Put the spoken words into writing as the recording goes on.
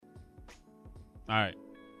All right.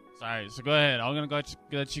 Sorry. So go ahead. I'm gonna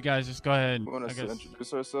let you guys just go ahead. You want us to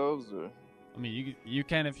introduce ourselves, or? I mean, you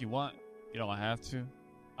can if you want. You don't have to.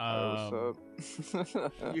 What's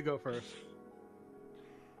up? You go first.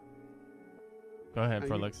 Go ahead,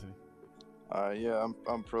 Prolixity. Yeah,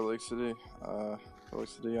 I'm Prolixity.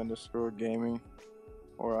 Prolixity_gaming.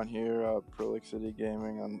 Or on here, Prolixity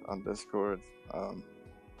Gaming on Discord.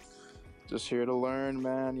 Just here to learn,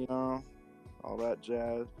 man, you know, all that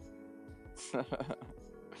jazz.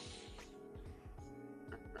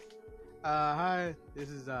 Hi, this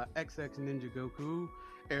is XX Ninja Goku.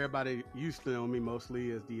 Everybody used to know me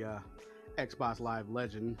mostly as the Xbox Live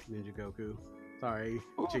legend Ninja Goku. Sorry,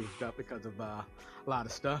 changed up because of a lot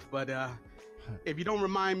of stuff. But if you don't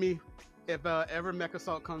remind me, if ever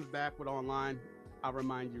MechAssault comes back with online, I'll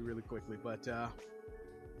remind you really quickly. But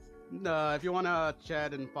if you want to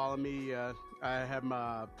chat and follow me, I have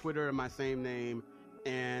my Twitter and my same name.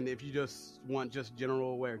 And if you just want just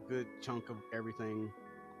general, where a good chunk of everything,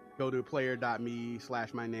 go to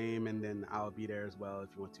player.me/my name, and then I'll be there as well if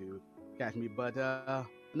you want to catch me. But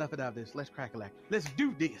enough about this. Let's crack a lack. Let's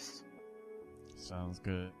do this. Sounds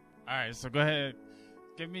good. All right, so go ahead.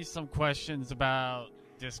 Give me some questions about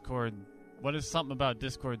Discord. What is something about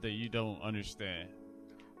Discord that you don't understand?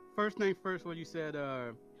 First thing first, what you said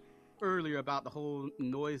earlier about the whole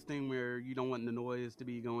noise thing, where you don't want the noise to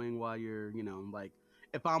be going while you're, like,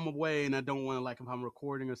 if I'm away and I don't want to, like, if I'm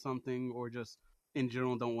recording or something, or just in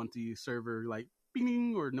general don't want the server, like,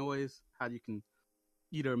 bing or noise, how you can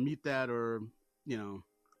either mute that or,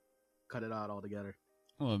 cut it out altogether.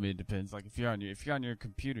 Well, I mean, it depends. Like, if you're on your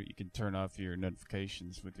computer, you can turn off your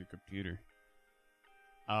notifications with your computer.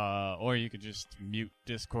 Or you could just mute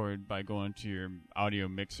Discord by going to your audio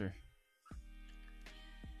mixer.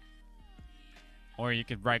 Or you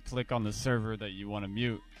could right-click on the server that you want to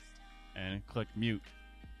mute and click mute.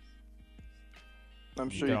 I'm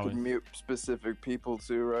sure you can mute specific people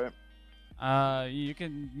too, right? You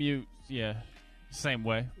can mute, yeah, same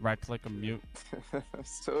way. Right-click and mute.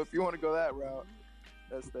 So if you want to go that route,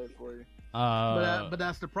 that's that for you. But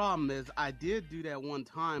that's the problem is I did do that one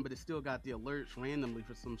time, but it still got the alerts randomly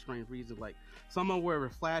for some strange reason. Like some of were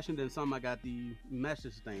flashing, then some I got the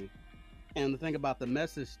message thing. And the thing about the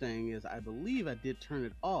message thing is I believe I did turn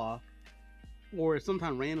it off, or it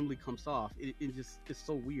sometimes randomly comes off. It just it's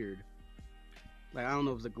so weird. Like I don't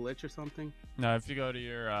know if it's a glitch or something. No, if you go to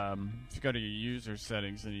your user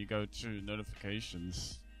settings and you go to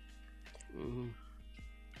notifications. Mm-hmm.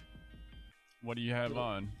 What do you have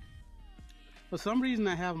on? For some reason,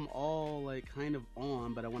 I have them all like kind of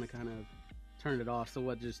on, but I want to kind of turn it off. So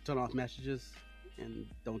what? Just turn off messages and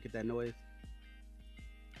don't get that noise.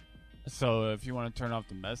 So if you want to turn off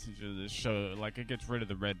the messages, it show like it gets rid of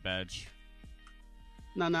the red badge.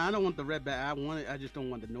 No, I don't want the red badge. I just don't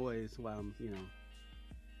want the noise while I'm,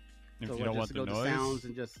 If so you don't want the go noise, to sounds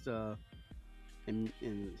and just and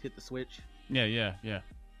hit the switch. Yeah.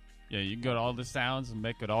 You can go to all the sounds and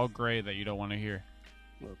make it all gray that you don't want to hear.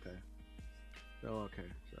 Okay. So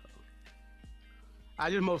I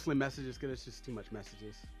just mostly messages because it's just too much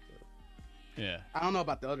messages. So. Yeah. I don't know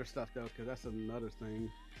about the other stuff though, because that's another thing.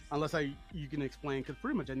 Unless you can explain, because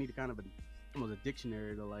pretty much I need a kind of almost a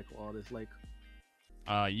dictionary to like all this like.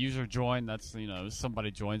 User join. That's if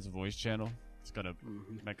somebody joins a voice channel, it's gonna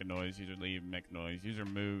make a noise. User leave, make a noise. User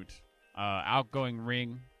moved. Outgoing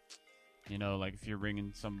ring. Like if you're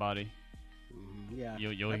ringing somebody, yeah,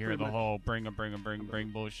 you'll hear the whole bring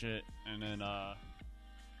bullshit, and then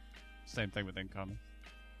same thing with incoming.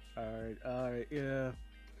 All right, yeah.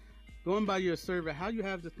 Going by your server, how you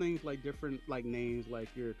have the things like different like names, like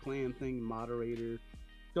your clan thing, moderator.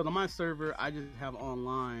 So on my server, I just have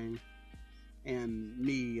online and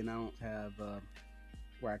me, and I don't have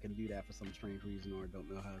where I can do that for some strange reason, or don't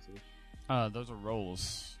know how to. Those are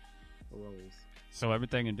roles. Roles. So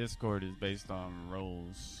everything in Discord is based on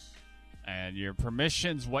roles. And your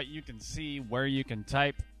permissions, what you can see, where you can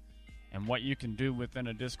type, and what you can do within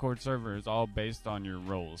a Discord server is all based on your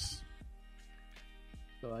roles.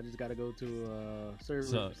 So I just got to go to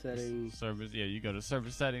server settings. Servers, yeah, you go to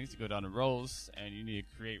server settings, you go down to roles, and you need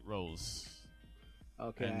to create roles.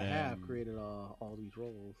 Okay, I have created all these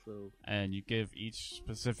roles. And you give each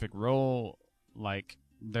specific role, like,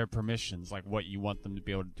 their permissions, like what you want them to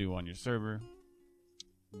be able to do on your server,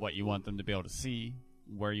 what you want them to be able to see,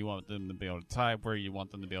 where you want them to be able to type, where you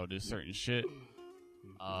want them to be able to do certain shit.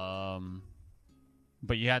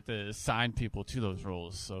 But you have to assign people to those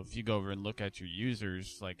roles. So if you go over and look at your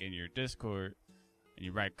users, like in your Discord, and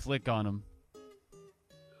you right click on them.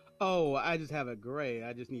 Oh, I just have it gray.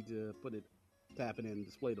 I just need to tap it in and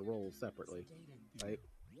display the roles separately, right?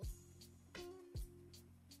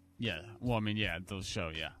 Yeah. Well, I mean, yeah, they'll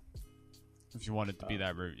show, yeah. If you want it to be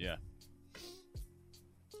that route, yeah.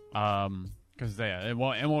 Because it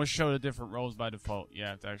won't show the different roles by default. You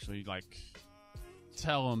have to actually, like,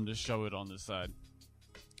 tell them to show it on the side.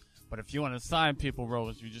 But if you want to assign people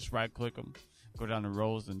roles, you just right-click them, go down to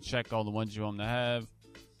roles, and check all the ones you want them to have.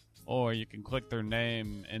 Or you can click their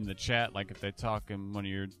name in the chat, like if they talk in one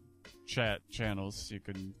of your chat channels, you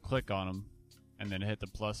can click on them and then hit the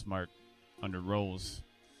plus mark under roles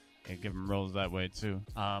and give them roles that way too.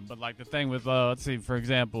 But like the thing with, let's see, for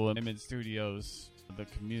example, in MN Studios, the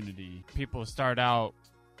community, people start out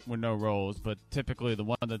with no roles, but typically the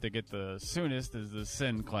one that they get the soonest is the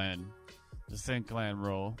Sin Clan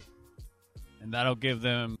role. And that'll give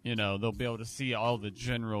them, they'll be able to see all the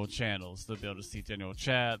general channels. They'll be able to see general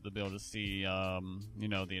chat. They'll be able to see,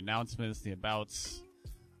 the announcements, the abouts.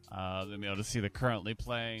 They'll be able to see the currently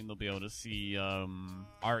playing. They'll be able to see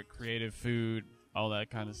art, creative, food, all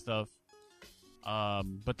that kind of stuff.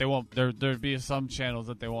 But they won't. There'd be some channels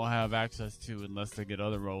that they won't have access to unless they get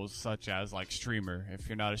other roles, such as like streamer. If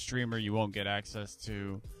you're not a streamer, you won't get access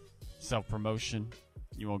to self-promotion.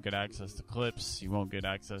 You won't get access to clips. You won't get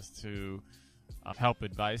access to help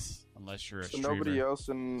advice unless you're a streamer. Nobody else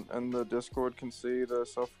in the Discord can see the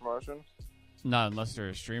self-promotion? Not unless they're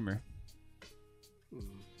a streamer.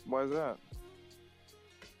 Why is that?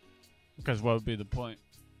 Because what would be the point?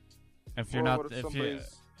 If you're not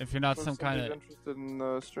some kind of interested in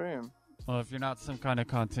the stream. Well, if you're not some kind of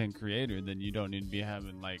content creator, then you don't need to be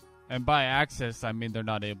having and by access I mean they're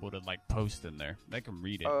not able to post in there. They can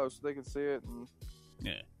read it. Oh, so they can see it and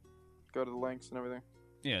go to the links and everything.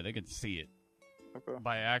 Yeah, they can see it. Okay.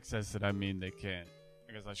 By access it, I mean they can't.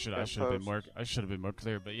 I guess I should have been more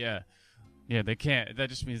clear. But yeah, they can't. That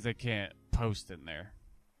just means they can't post in there.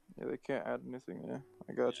 Yeah, they can't add anything. Yeah,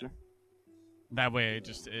 I got you. That way,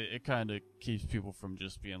 it kind of keeps people from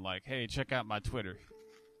just being like, "Hey, check out my Twitter."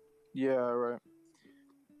 Yeah, right.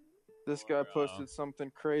 This guy posted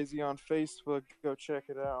something crazy on Facebook. Go check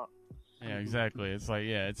it out. Yeah, exactly. It's like,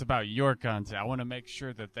 it's about your content. I want to make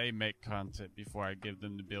sure that they make content before I give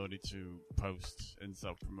them the ability to post in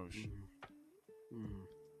self-promotion. Mm-hmm.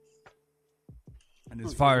 And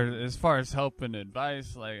as far as help and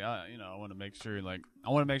advice, I want to make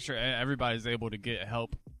sure everybody's able to get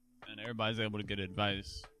help and everybody's able to get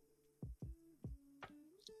advice.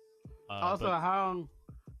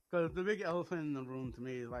 Because the big elephant in the room to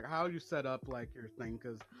me is how you set up your thing.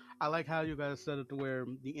 Because I like how you guys set it to where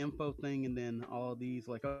the info thing and then all these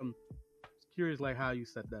I'm curious how you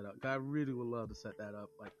set that up. I really would love to set that up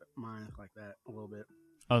mine like that a little bit.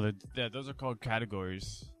 Oh, those are called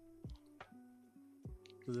categories.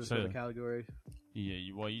 So this is a category. Yeah,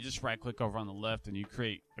 you just right click over on the left and you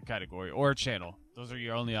create a category or a channel. Those are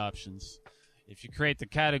your only options. If you create the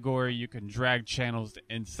category, you can drag channels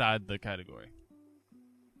inside the category.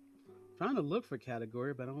 Trying to look for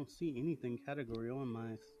category, but I don't see anything category on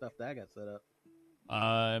my stuff that I got set up.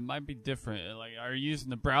 It might be different. Are you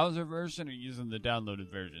using the browser version or using the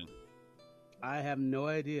downloaded version? I have no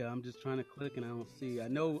idea. I'm just trying to click and I don't see. I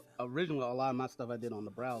know originally a lot of my stuff I did on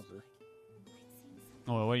the browser.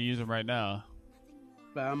 Oh, what are you using right now?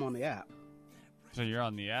 But I'm on the app. So you're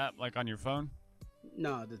on the app, on your phone?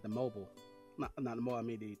 No, just the mobile. Not the mobile, I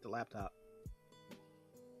mean the laptop.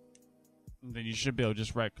 Then you should be able to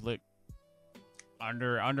just right click.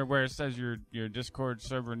 Under where it says your Discord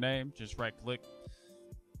server name, just right click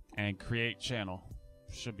and create channel.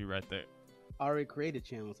 Should be right there. I already created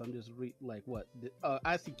channels. I'm just what?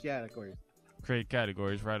 I see categories. Create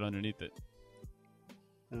categories right underneath it.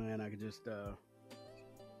 And I can just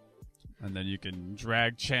and then you can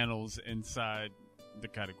drag channels inside the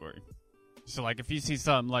category. So if you see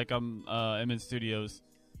something MN Studios,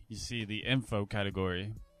 you see the info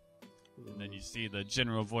category. And then you see the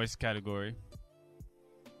general voice category.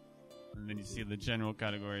 And then you see the general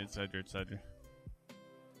category, etc., etc.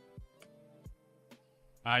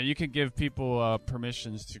 You can give people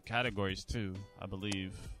permissions to categories too, I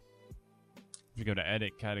believe. If you go to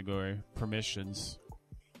edit category, permissions,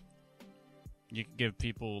 you can give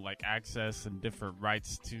people access and different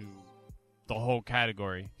rights to the whole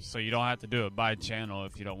category. So you don't have to do it by channel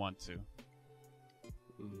if you don't want to.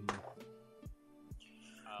 Mm-hmm.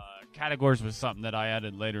 Categories was something that I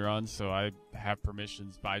added later on, so I have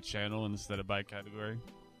permissions by channel instead of by category.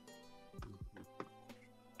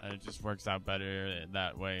 And it just works out better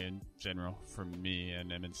that way in general for me and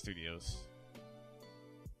MN Studios.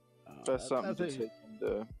 That's something to take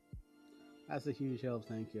into. That's a huge help,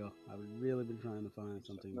 thank you. I've really been trying to find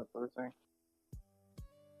something.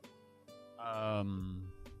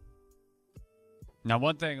 Now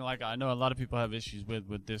one thing I know a lot of people have issues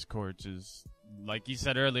with Discords is like you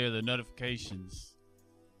said earlier, the notifications.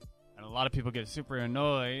 And a lot of people get super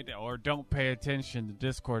annoyed or don't pay attention to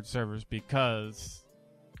Discord servers because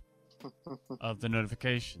of the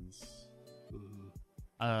notifications.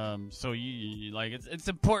 So you like it's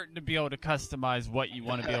important to be able to customize what you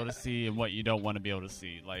want to be able to see and what you don't want to be able to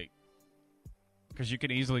see, like, because you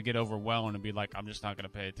can easily get overwhelmed and be like, I'm just not going to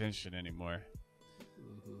pay attention anymore.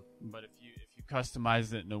 But if you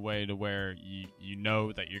customize it in a way to where you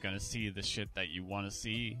know that you're going to see the shit that you want to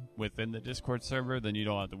see within the Discord server, then you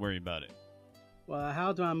don't have to worry about it. Well,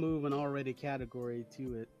 how do I move an already category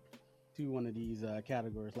to one of these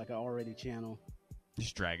categories, like an already channel?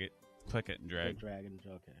 Just drag it. Click it and drag. Drag it.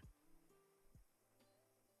 Okay.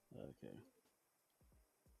 Okay.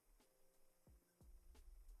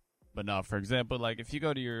 But no, for example, like if you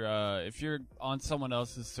go to your, if you're on someone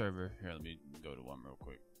else's server, here, let me go to one real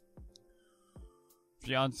quick. If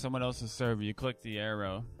you're on someone else's server, you click the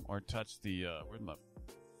arrow or touch the, where's my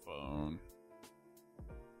phone?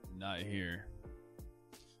 Not here.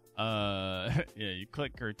 Yeah, you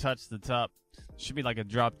click or touch the top. Should be like a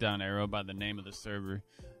drop down arrow by the name of the server.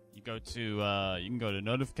 You go to, you can go to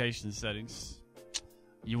notification settings.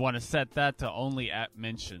 You want to set that to only app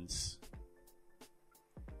mentions.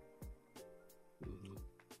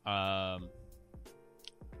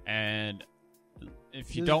 And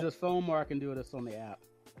if you don't, just phone, or I can do this on the app.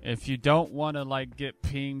 If you don't want to like get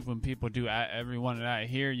pinged when people do at everyone at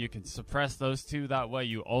here, you can suppress those two. That way,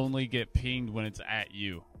 you only get pinged when it's at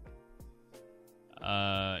you.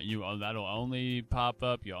 That'll only pop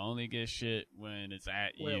up. You only get shit when it's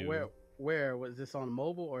at you. Where was this, on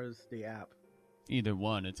mobile or is the app? Either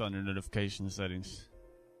one. It's under notification settings.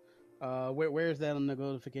 Where is that on the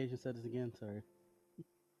notification settings again? Sorry.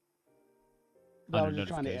 Under I was just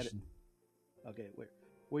trying to edit. notification. Okay,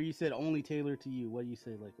 where you said only tailored to you, what do you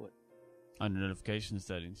say? Like what? Under notification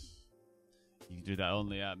settings. You can do that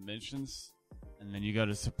only app mentions, and then you go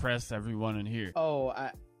to suppress everyone in here.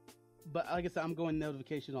 But like I said, I'm going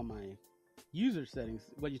notification on my user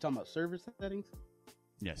settings. What, you talking about, server settings?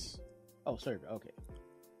 Yes. Oh, server. Okay.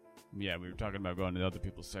 Yeah, we were talking about going to other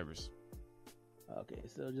people's servers. Okay,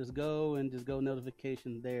 so just go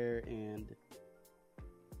notifications there, and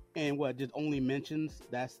what? Just only mentions.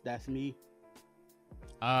 That's me.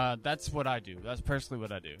 That's what I do. That's personally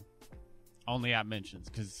what I do. Only app mentions,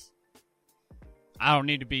 because I don't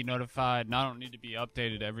need to be notified, and I don't need to be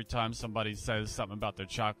updated every time somebody says something about their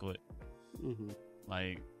chocolate.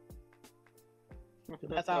 Like,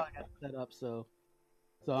 that's how I got it set up. So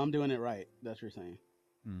I'm doing it right. That's what you're saying.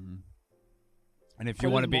 And if you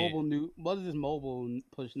want to be what is this mobile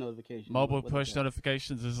push notification? Mobile push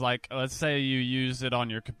notifications is like, let's say you use it on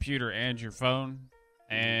your computer and your phone,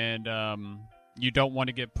 and you don't want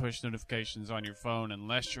to get push notifications on your phone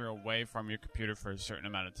unless you're away from your computer for a certain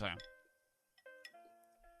amount of time.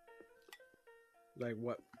 Like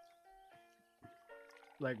what?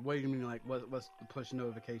 Like what do you mean? Like what's the push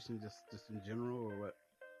notification? Just in general, or what?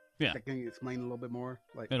 Yeah. Can you explain a little bit more?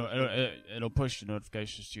 Like it'll push the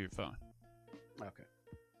notifications to your phone. Okay.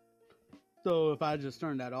 So if I just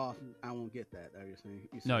turn that off, I won't get that. Are you saying?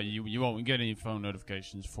 No, you won't get any phone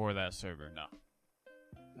notifications for that server. No.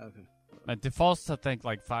 Okay. It defaults to, I think,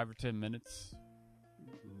 like 5 or 10 minutes.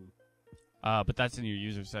 But that's in your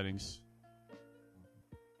user settings.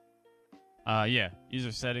 Yeah,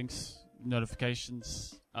 user settings,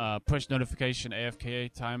 notifications, push notification,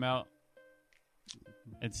 AFK timeout.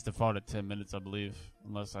 It's defaulted 10 minutes, I believe,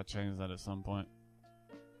 unless I change that at some point.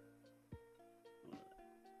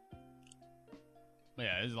 But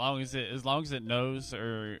yeah, as long as it knows,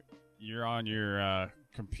 or you're on your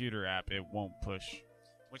computer app, it won't push.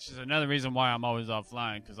 Which is another reason why I'm always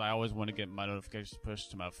offline, because I always want to get my notifications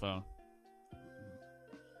pushed to my phone.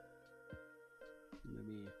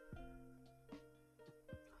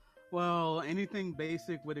 Well, anything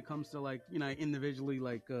basic when it comes to, like, you know, individually,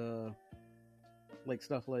 like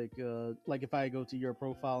stuff like if I go to your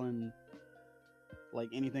profile and like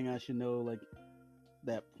anything I should know, like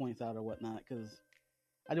that points out or whatnot, because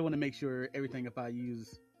I just want to make sure everything, if I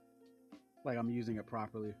use, like, I'm using it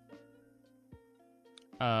properly.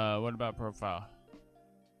 What about profile?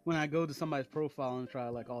 When I go to somebody's profile and try,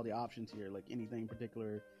 like, all the options here, like anything in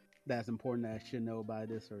particular that's important that I should know by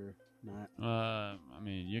this or not. I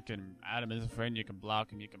mean, you can add them as a friend, you can block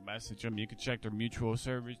them, you can message them, you can check their mutual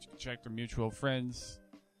servers, you can check their mutual friends,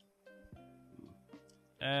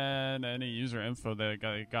 and any user info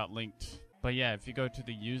that got linked. But yeah, if you go to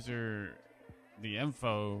the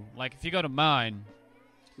info, like if you go to mine,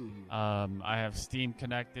 I have Steam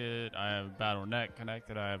connected, I have Battle.net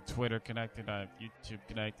connected, I have Twitter connected, I have YouTube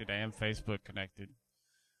connected, and Facebook connected.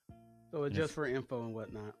 So it's just for info and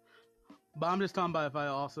whatnot. But I'm just talking about if I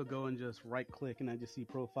also go and just right click and I just see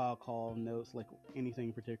profile, call, notes, like anything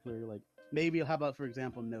in particular. Like maybe how about for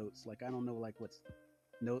example notes? Like I don't know like what's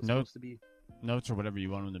notes Note, supposed to be. notes or whatever you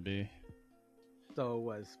want them to be. So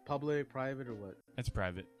was public, private, or what? It's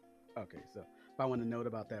private. Okay, so if I want to note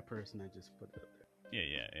about that person, I just put it up there.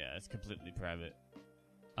 Yeah. It's completely private.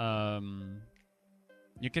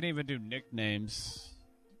 You can even do nicknames.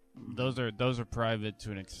 Those are private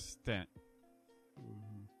to an extent.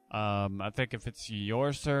 I think if it's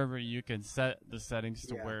your server, you can set the settings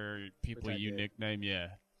to where people you nickname. Yeah.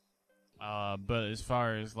 But as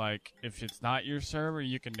far as like if it's not your server,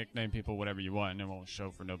 you can nickname people whatever you want, and it won't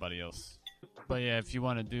show for nobody else. But yeah, if you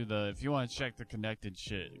want to check the connected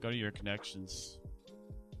shit, go to your connections.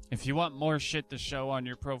 If you want more shit to show on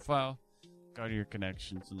your profile, go to your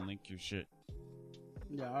connections and link your shit.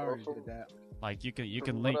 Yeah, I already did that. Like you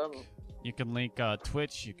can link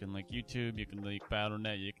Twitch, you can link YouTube, you can link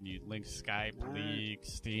Battle.net, you can link Skype, League,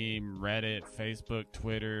 Steam, Reddit, Facebook,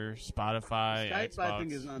 Twitter, Spotify, Skype, Xbox. I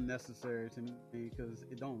think is unnecessary to me because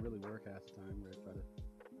it don't really work half the time.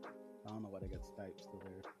 I don't know why they got Skype still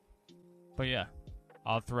there. But yeah,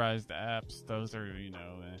 authorized apps, those are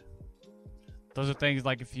those are things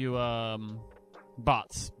like if you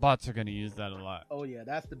bots are gonna use that a lot. Oh yeah,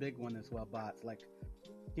 that's the big one as well. Bots, like,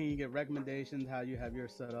 can you get recommendations how you have your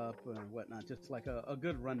set up and whatnot? Just like a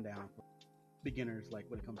good rundown for beginners, like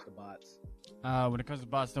when it comes to bots. When it comes to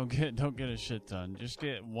bots, don't get a shit ton. Just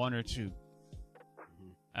get one or two.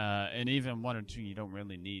 And even one or two you don't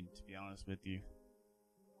really need, to be honest with you.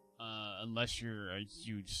 Unless you're a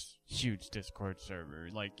huge Discord server.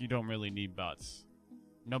 Like, you don't really need bots.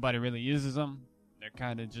 Nobody really uses them. They're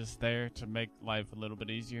kind of just there to make life a little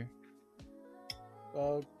bit easier.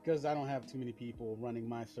 Because I don't have too many people running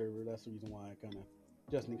my server. That's the reason why I kind of,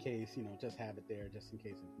 just in case, just have it there, just in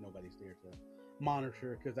case if nobody's there to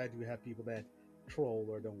monitor. Because I do have people that troll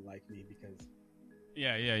or don't like me because...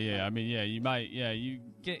 Yeah. I mean, yeah, you might, yeah, you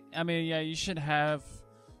get, I mean, yeah, you should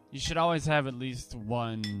always have at least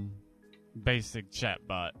one basic chat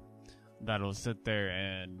bot that'll sit there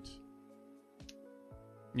and,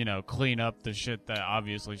 clean up the shit that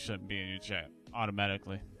obviously shouldn't be in your chat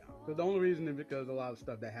automatically. Because the only reason is because a lot of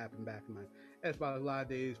stuff that happened back in my Xbox Live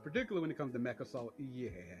days, particularly when it comes to Mech Assault,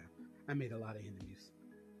 I made a lot of enemies.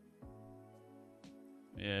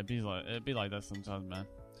 Yeah, it'd be like that sometimes, man.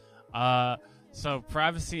 So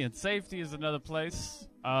privacy and safety is another place.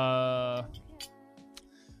 You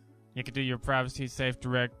can do your privacy, safe,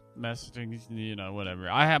 direct messaging, whatever.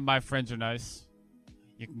 I have my friends are nice.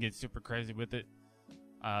 You can get super crazy with it.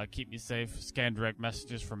 Keep me safe. Scan direct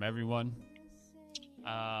messages from everyone.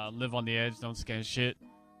 Live on the edge. Don't scan shit.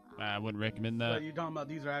 I wouldn't recommend that. So you're talking about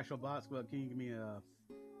these are actual bots, but can you give me a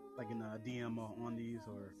DM on these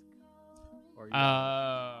or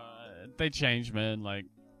they change, man. Like,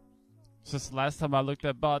 since the last time I looked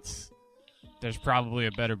at bots, there's probably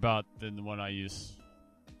a better bot than the one I use.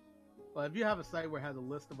 Well, if you have a site where it has a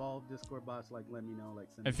list of all Discord bots, like, let me know. Like,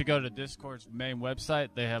 if you go to Discord's main website,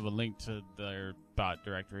 they have a link to their bot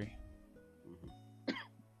directory.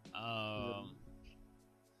 I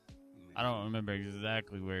don't remember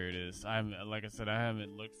exactly where it is. Like I said, I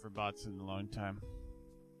haven't looked for bots in a long time.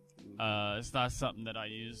 It's not something that I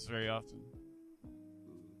use very often.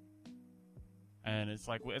 And it's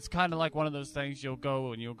kind of like one of those things you'll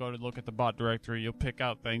go to look at the bot directory, you'll pick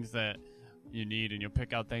out things that you need and you'll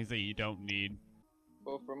pick out things that you don't need.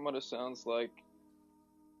 Well, from what it sounds like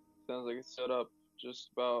it's set up just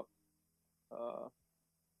about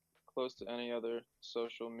close to any other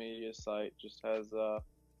social media site. Just has the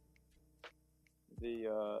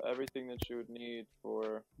everything that you would need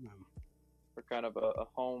for kind of a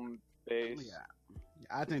home base. Yeah,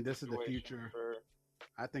 I think this is the future.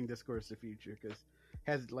 I think Discord is the future because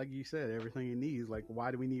has, like you said, everything it needs. Like,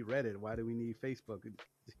 why do we need Reddit? Why do we need Facebook?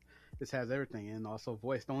 This has everything, and also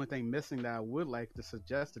voice. The only thing missing that I would like to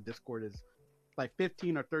suggest to Discord is like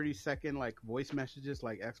 15 or 30-second like voice messages,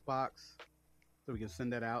 like Xbox, so we can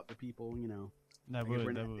send that out to people. That would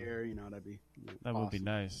be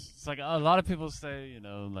nice. It's like a lot of people say,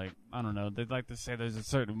 like, I don't know, they'd like to say there's a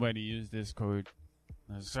certain way to use Discord.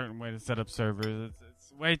 There's a certain way to set up servers.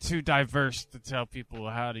 It's way too diverse to tell people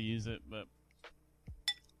how to use it, but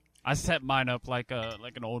I set mine up like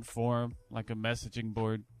an old forum, like a messaging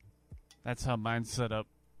board. That's how mine's set up.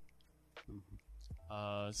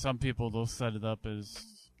 Some people, they'll set it up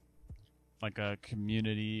as like a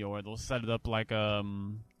community, or they'll set it up like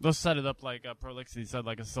Prolixity said,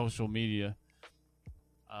 like a social media,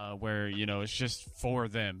 where it's just for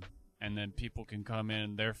them, and then people can come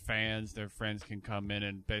in, their fans, their friends can come in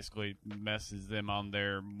and basically message them on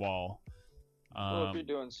their wall, Well, if you're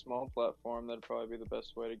doing small platform, that'd probably be the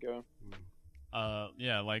best way to go.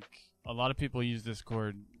 Yeah, like a lot of people use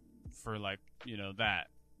Discord for like, that.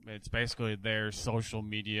 It's basically their social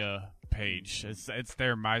media page. It's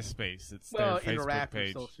their MySpace. It's their Facebook interactive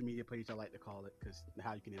page. social media page, I like to call it, because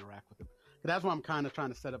how you can interact with them. But that's why I'm kind of trying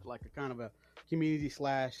to set up like a kind of a community /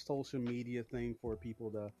 social media thing for people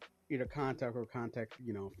to either contact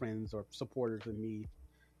friends or supporters of me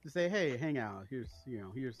to say, hey, hang out. Here's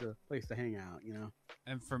the place to hang out.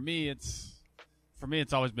 And for me, it's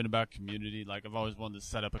always been about community. Like I've always wanted to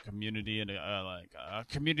set up a community and a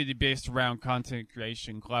community based around content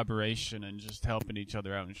creation, collaboration, and just helping each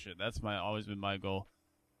other out and shit. That's always been my goal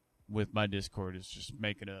with my Discord, is just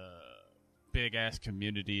making a big ass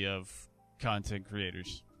community of content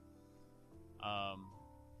creators.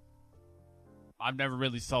 I've never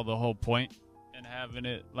really saw the whole point in having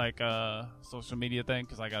it like a social media thing,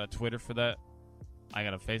 because I got a Twitter for that, I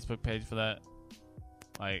got a Facebook page for that.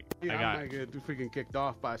 Like, I might get freaking kicked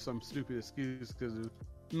off by some stupid excuse because of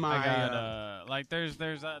my.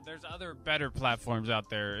 There's other better platforms out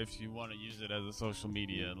there if you want to use it as a social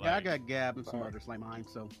media. Yeah, I got Gab and some others like mine,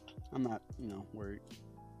 so I'm not worried.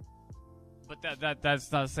 But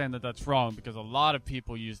that's not saying that that's wrong, because a lot of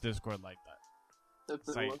people use Discord like that. If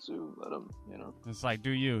they want to, let them, It's like,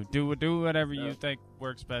 do whatever you think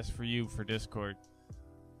works best for you for Discord.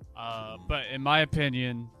 But in my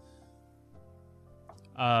opinion,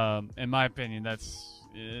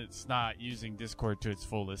 it's not using Discord to its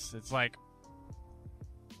fullest. It's like,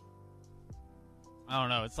 I don't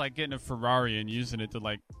know. It's like getting a Ferrari and using it to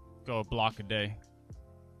like go a block a day.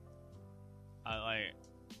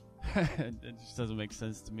 It just doesn't make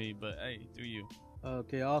sense to me. But hey, do you?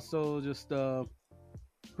 Okay. Also, just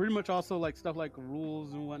pretty much also like stuff like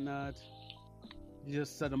rules and whatnot. You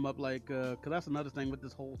just set them up like, cause that's another thing with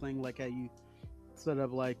this whole thing. Like how you set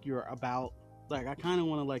up like your about. Like I kind of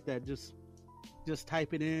want to like that. Just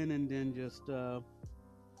type it in and then just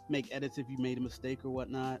make edits if you made a mistake or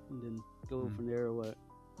whatnot, and then go from there or what.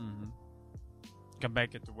 Mm-hmm. Come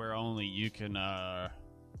back it to where only you can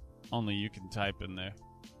type in there.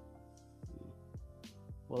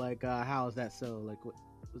 Well, like how is that so? Like what?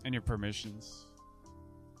 And your permissions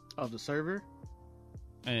of the server.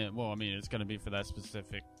 And well, I mean, it's gonna be for that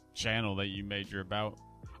specific channel that you made your about.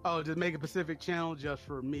 Oh, just make a specific channel just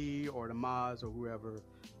for me or the mods or whoever.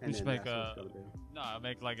 And just make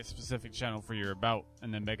make like a specific channel for your about,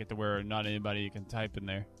 and then make it to where not anybody can type in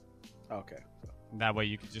there. Okay. So. That way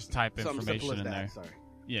you can just type information in there. Sorry.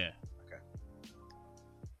 Yeah. Okay.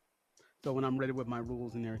 So when I'm ready with my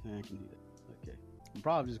rules and everything, I can do that. Okay. I'm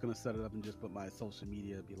probably just gonna set it up and just put my social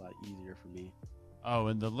media. It'd be a lot easier for me. Oh,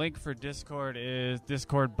 and the link for Discord is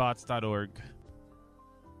discordbots.org.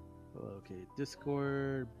 Okay,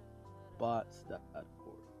 discordbots.org.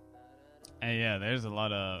 And yeah, there's a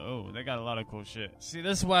lot of they got a lot of cool shit. See,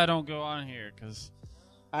 this is why I don't go on here, because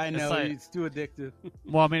I know it's too addictive.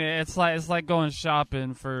 Well, I mean, it's like going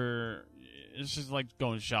shopping for. It's just like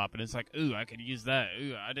going shopping. It's like, ooh, I could use that.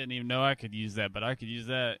 Ooh, I didn't even know I could use that, but I could use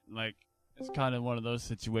that. Like, it's kind of one of those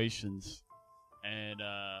situations, and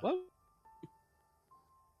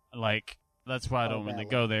like. That's why I don't really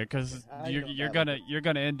go there, because you're gonna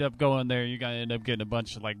end up going there. You're gonna end up getting a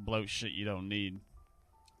bunch of like bloat shit you don't need,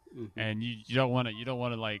 and you don't want to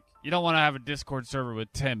have a Discord server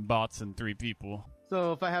with 10 bots and 3 people.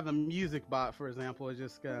 So if I have a music bot, for example, it's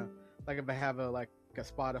just like if I have a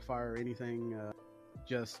Spotify or anything,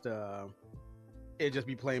 it just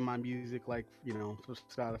be playing my music for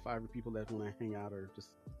Spotify for people that want to hang out or just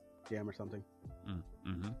jam or something.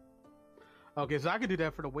 Mm-hmm. Okay, so I could do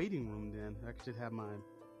that for the waiting room then. I could just have mine.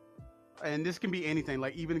 And this can be anything,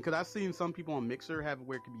 like even because I've seen some people on Mixer have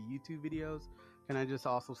where it could be YouTube videos. Can I just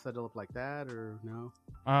also set it up like that or no?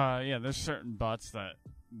 Yeah, there's certain bots that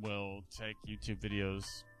will take YouTube videos,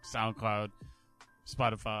 SoundCloud,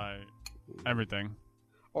 Spotify, everything.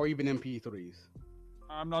 Or even MP3s.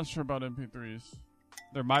 I'm not sure about MP3s.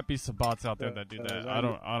 There might be some bots out there that do that. I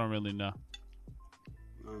don't really know.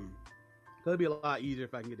 It'd be a lot easier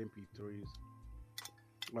if I can get MP3s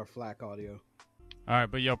or FLAC audio. All right,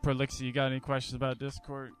 but yo, Prolixie, you got any questions about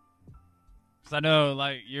Discord? Because I know,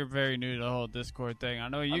 like, you're very new to the whole Discord thing. I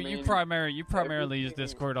know you primarily use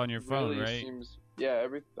Discord on your phone, really right?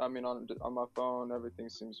 On my phone, everything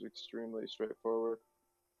seems extremely straightforward.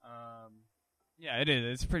 Yeah, it is.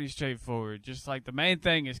 It's pretty straightforward. Just like the main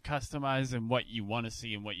thing is customizing what you want to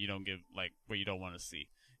see and what you don't want to see.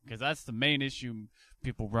 Because that's the main issue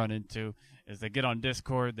people run into, is they get on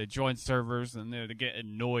Discord, they join servers, and they get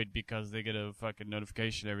annoyed because they get a fucking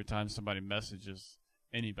notification every time somebody messages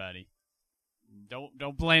anybody.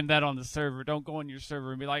 Don't blame that on the server. Don't go on your server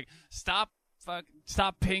and be like, stop fuck,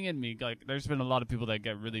 stop pinging me. Like, there's been a lot of people that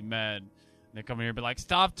get really mad. They come here and be like,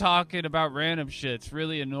 stop talking about random shit. It's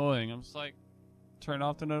really annoying. I'm just like, turn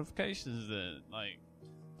off the notifications then. Like,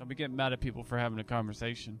 don't be getting mad at people for having a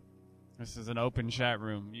conversation. This is an open chat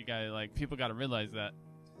room. You gotta, like, people gotta realize that.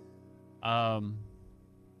 And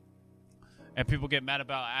people get mad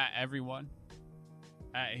about at everyone.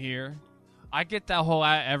 At here. I get that whole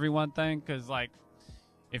at everyone thing, because, like,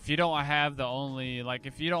 if you don't have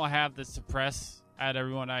if you don't have the suppress at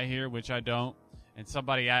everyone at here, which I don't, and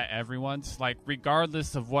somebody at everyone's, like,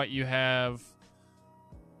 regardless of what you have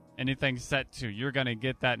anything set to, you're going to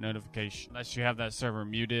get that notification unless you have that server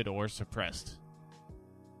muted or suppressed.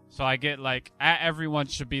 So I get, like, at everyone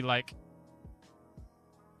should be, like,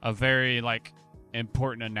 a very, like,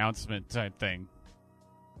 important announcement type thing.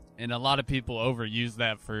 And a lot of people overuse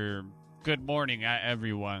that for good morning at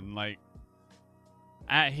everyone. Like,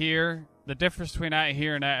 at here, the difference between at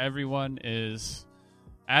here and at everyone is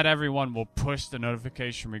at everyone will push the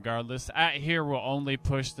notification regardless. At here will only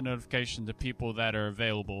push the notification to people that are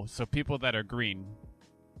available. So people that are green.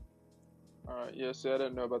 Alright, yeah, see, I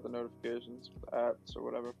didn't know about the notifications, the apps or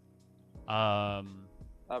whatever. I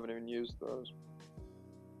haven't even used those.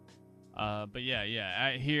 But yeah,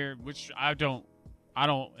 at here, which I don't,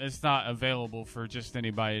 it's not available for just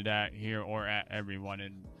anybody at here or at everyone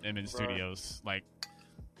in MN Studios. Like,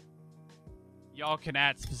 y'all can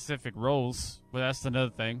add specific roles, but that's another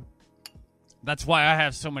thing. That's why I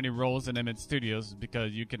have so many roles in MN Studios,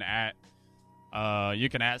 because you can add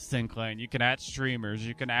Synclane, you can add streamers,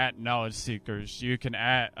 you can add knowledge seekers, you can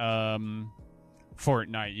add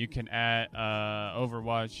Fortnite, you can add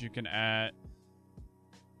Overwatch, you can add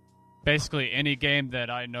basically any game that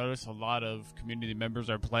I notice a lot of community members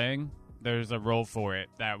are playing. There's a role for it.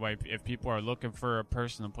 That way, if people are looking for a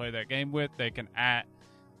person to play that game with, they can add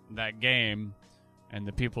that game, and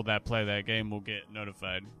the people that play that game will get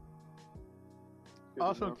notified.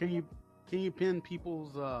 Also, can you pin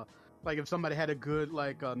people's like, if somebody had a good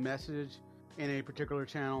message in a particular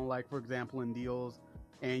channel, like for example in deals,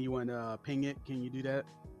 and you want to ping it, can you do that?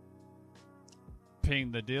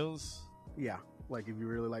 Ping the deals? Yeah, like if you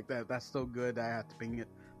really like that, that's so good that I have to ping it.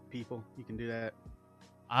 People, you can do that.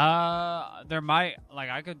 There might, like,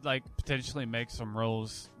 I could like potentially make some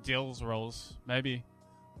deals roles, maybe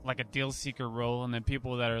like a deal seeker role, and then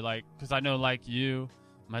people that are like, because I know like you,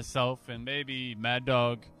 myself, and maybe Mad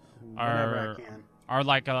Dog are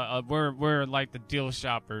like we're like the deal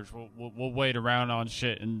shoppers. We'll wait around on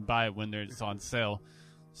shit and buy it when it's on sale.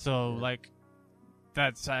 So like,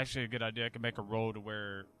 that's actually a good idea. I can make a role to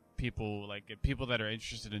where people that are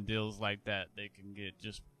interested in deals like that, they can get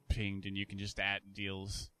just pinged, and you can just add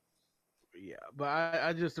deals. Yeah, but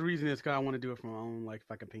I just, the reason is because I want to do it from my own, like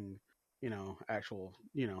if I can ping, actual,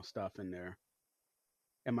 stuff in there,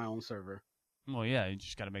 in my own server. Well, yeah, you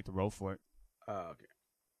just got to make the role for it. Okay.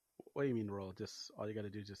 What do you mean the role? Just, all you got to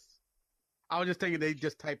do I was just thinking they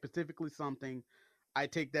just type specifically something. I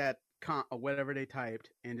take that or whatever they typed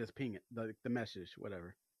and just ping it, the message,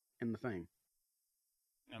 whatever, in the thing.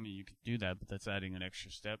 I mean, you could do that, but that's adding an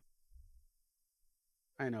extra step.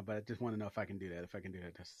 I know, but I just want to know if I can do that. If I can do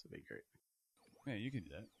that, that's be great. Yeah, you can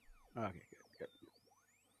do that. Okay, good.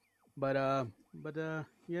 But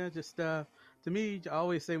yeah, just to me, I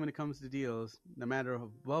always say when it comes to deals, no matter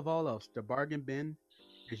above all else, the bargain bin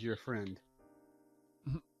is your friend.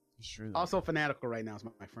 Sure. Also, Fanatical right now is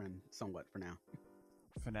my friend, somewhat for now.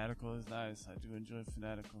 Fanatical is nice. I do enjoy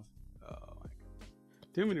Fanatical. Oh my god,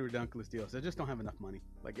 too many ridiculous deals. I just don't have enough money.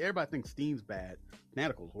 Like, everybody thinks Steam's bad.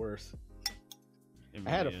 Fanatical's worse. Really I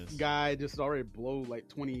had a guy just already blow like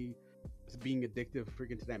 20, being addictive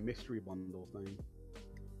freaking to that mystery bundle thing.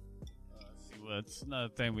 Let's see, what's another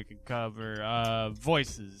thing we can cover?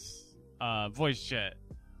 Voices. Voice chat.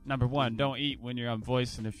 Number 1, don't eat when you're on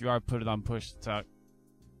voice, and if you are, put it on push to talk.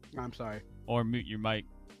 I'm sorry. Or mute your mic.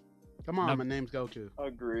 Come on, my name's go to.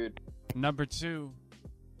 Agreed. Number 2,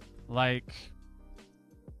 like,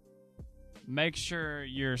 make sure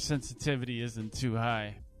your sensitivity isn't too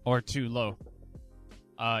high or too low.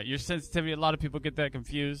 Your sensitivity, a lot of people get that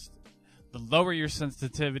confused. The lower your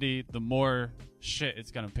sensitivity, the more shit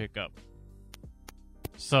it's going to pick up.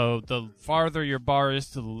 So the farther your bar is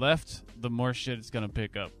to the left, the more shit it's going to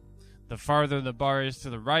pick up. The farther the bar is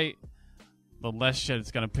to the right, the less shit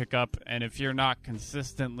it's going to pick up. And if you're not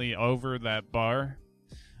consistently over that bar,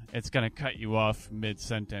 it's going to cut you off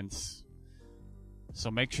mid-sentence.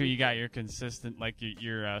 So make sure you got your consistent, like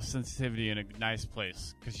your sensitivity in a nice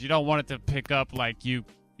place, because you don't want it to pick up like you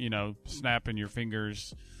snapping your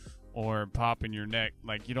fingers or popping your neck.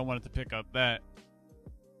 Like, you don't want it to pick up that.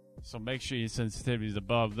 So make sure your sensitivity is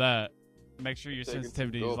above that. make sure your Taking some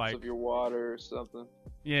sensitivity is gulps like of your water or something.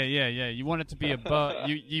 yeah. You want it to be above.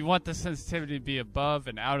 you want the sensitivity to be above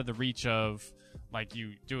and out of the reach of like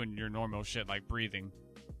you doing your normal shit like breathing.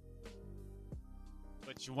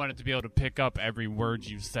 But you want it to be able to pick up every word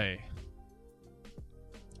you say.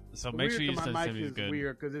 So make sure your sensitivity is good.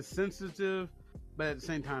 Weird because it's sensitive, but at the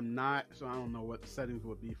same time not. So I don't know what the settings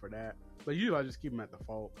would be for that. But usually I just keep them at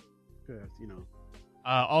default because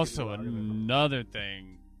Also, another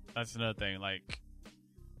thing. That's another thing. Like,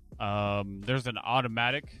 there's an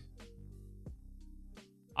automatically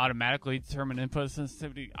determine input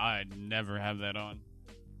sensitivity. I never have that on,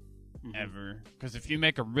 ever. Because if you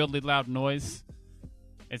make a really loud noise,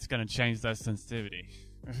 it's gonna change that sensitivity.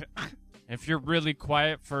 If you're really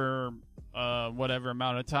quiet for whatever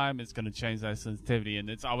amount of time, it's gonna change that sensitivity, and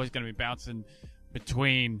it's always gonna be bouncing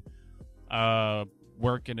between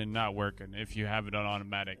working and not working if you have it on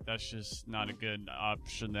automatic. That's just not a good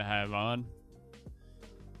option to have on.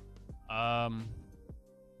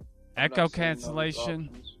 Echo cancellation.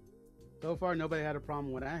 So far, nobody had a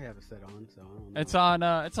problem when I have it set on, so I don't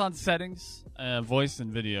know. It's on settings, voice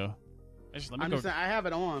and video. Actually, I'm just saying, I have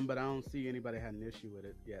it on, but I don't see anybody had an issue with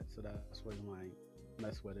it yet, so that's why I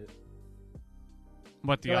mess with it.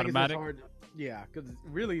 What, the automatic? Yeah, because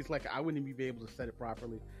really, it's like I wouldn't even be able to set it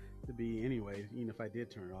properly to be anyways, even if I did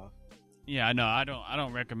turn it off. Yeah, I know. I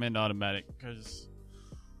don't recommend automatic because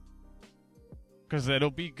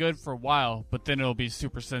it'll be good for a while, but then it'll be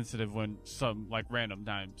super sensitive when some like random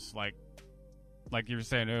times, like you were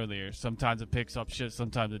saying earlier. Sometimes it picks up shit,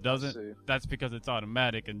 sometimes it doesn't. That's because it's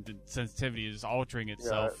automatic and the sensitivity is altering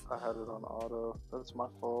itself. Yeah, I had it on auto. That's my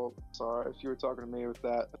fault. Sorry if you were talking to me with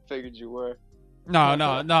that. I figured you were. No.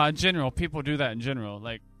 In general, people do that in general,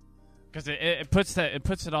 like. Because it puts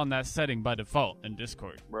it on that setting by default in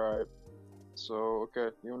Discord. Right. So, okay.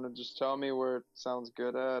 You want to just tell me where it sounds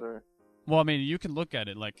good at, or? Well, I mean, you can look at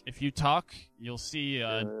it. Like, if you talk, you'll see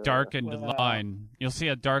a darkened line. You'll see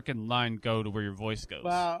a darkened line go to where your voice goes.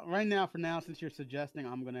 Well, right now, for now, since you're suggesting,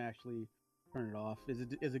 I'm going to actually turn it off.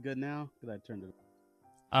 Is it good now? Because I turned it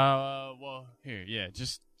off. Well, here, yeah.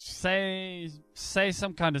 Just say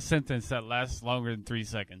some kind of sentence that lasts longer than 3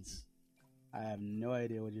 seconds. I have no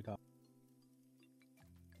idea what you're talking about.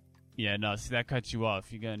 Yeah, no, see, that cuts you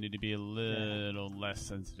off. You're going to need to be a little less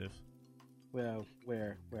sensitive. Well,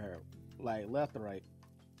 where? Like, left or right?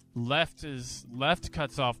 Left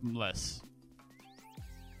cuts off less.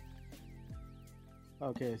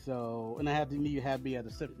 Okay, so, and you have me at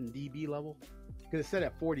a certain dB level? Because it's set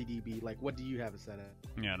at 40 dB. Like, what do you have it set at?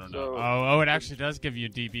 Yeah, I don't know. Oh, it actually does give you a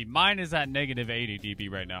dB. Mine is at negative 80 dB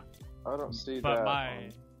right now. I don't see but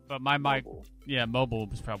that. But my mic, mobile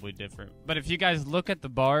is probably different. But if you guys look at the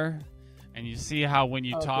bar, and you see how when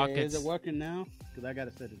you talk, is it working now? Because I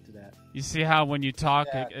gotta set it to that. You see how when you talk,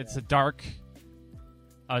 it's a dark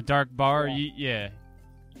bar. Yeah.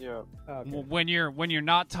 Okay. When you're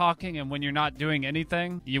not talking and when you're not doing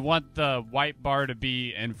anything, you want the white bar to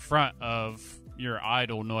be in front of your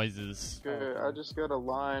idle noises. Okay, I just got a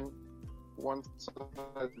line. One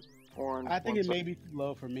side is orange. I think it may be too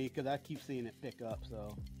low for me because I keep seeing it pick up.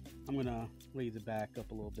 So I'm gonna raise it back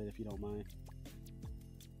up a little bit if you don't mind.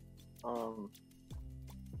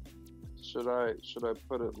 Should I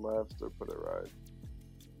put it left or put it right?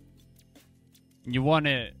 You want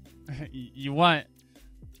it. You want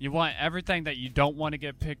everything that you don't want to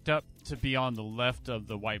get picked up to be on the left of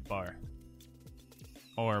the white bar,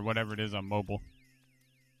 or whatever it is on mobile.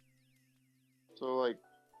 So like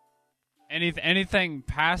anything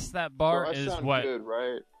past that bar is what. Good,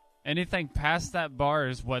 right? Anything past that bar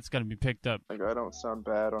is what's going to be picked up. Like, I don't sound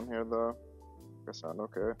bad on here though. I sound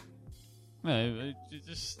okay.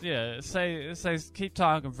 Say keep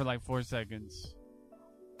talking for like 4 seconds.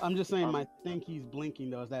 I'm just saying, my thing keeps blinking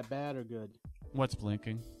though. Is that bad or good? What's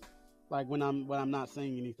blinking? Like when I'm not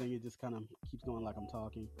saying anything, it just kind of keeps going like I'm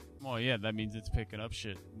talking. Well, yeah, that means it's picking up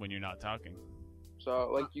shit when you're not talking. So,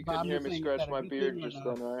 like, you can hear me scratch my beard just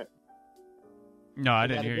then, right? No, I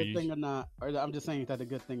didn't hear you. Is that a good thing or not? Or I'm just saying, is that a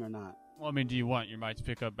good thing or not? Well, I mean, do you want your mic to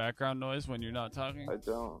pick up background noise when you're not talking? I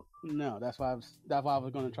don't. No, that's why I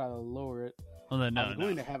was going to try to lower it. Well, then no. I was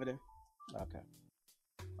going to have it. Okay.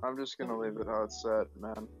 I'm just gonna leave it how it's set,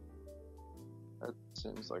 man. That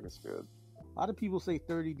seems like it's good. A lot of people say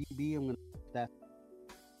 30 dB. I'm gonna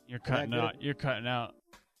You're cutting out. You're cutting out.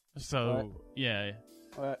 So what? Yeah.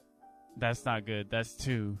 What? That's not good. That's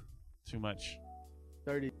too much.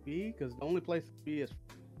 30 dB, because the only place to be is.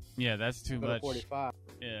 Yeah, that's too much. 45.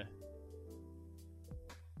 Yeah.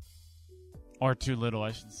 Or too little,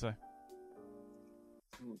 I should say.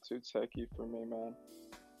 Too techy for me, man.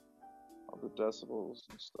 All the decibels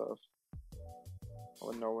and stuff. I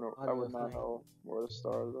would not know where to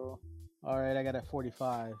start though. All right, I got a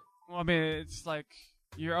 45. Well, I mean, it's like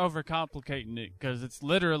you're overcomplicating it because it's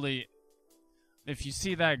literally, if you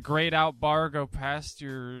see that grayed out bar go past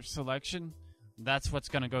your selection, that's what's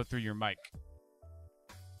going to go through your mic.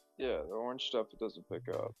 Yeah, the orange stuff it doesn't pick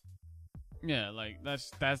up. Yeah, like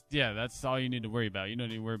that's all you need to worry about. You don't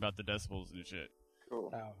need to worry about the decibels and shit.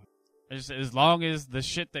 Cool. As long as the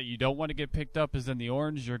shit that you don't want to get picked up is in the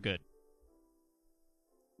orange, you're good.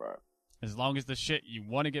 Right. As long as the shit you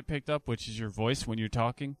want to get picked up, which is your voice when you're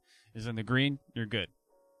talking, is in the green, you're good.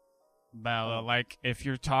 But, like, if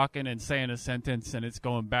you're talking and saying a sentence and it's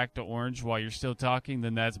going back to orange while you're still talking,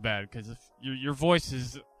 then that's bad. Because if your voice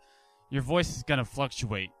is going to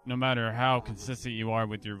fluctuate. No matter how consistent you are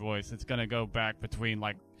with your voice, it's going to go back between,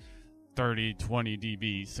 like, 30, 20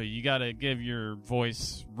 dB. So you got to give your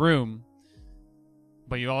voice room,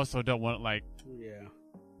 but you also don't want, like,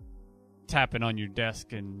 tapping on your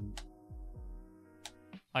desk and...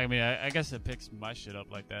 I mean, I guess it picks my shit up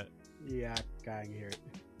like that. Yeah, I can hear it.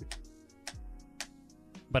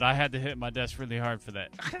 But I had to hit my desk really hard for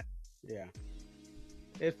that. Yeah.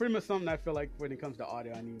 It's pretty much something I feel like when it comes to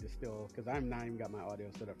audio, I need to still... Because I'm not even got my audio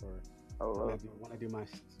set up for... when I do my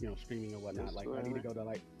streaming or whatnot. Like, I need to go to,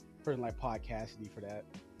 like, person like Podcastity for that.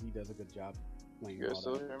 He does a good job playing You guys all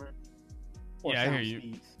still that. hear me? Or Yeah, I sound hear you.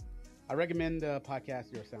 speeds. I recommend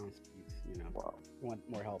Podcastity or Sound Speeds, Wow. Want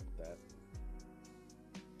more help with that.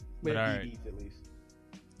 But With all right. DBs, at least.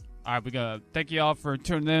 All right, we gotta thank you all for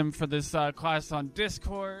tuning in for this class on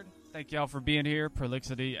Discord. Thank you all for being here,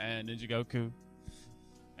 Prolixity and Ninjagoku.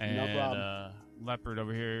 And No problem. Leopard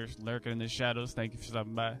over here lurking in the shadows. Thank you for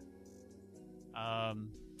stopping by.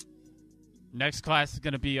 Next class is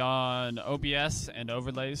going to be on OBS and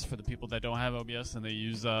overlays for the people that don't have OBS and they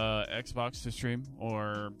use Xbox to stream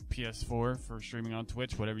or PS4 for streaming on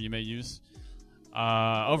Twitch, whatever you may use.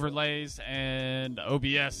 Overlays and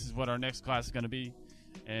OBS is what our next class is going to be.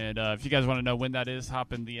 And if you guys want to know when that is,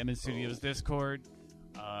 hop in the MN Studios Discord.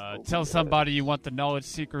 Tell somebody you want the Knowledge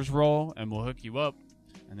Seekers role, and we'll hook you up.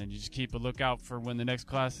 And then you just keep a lookout for when the next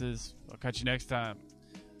class is. I'll catch you next time.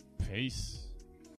 Peace.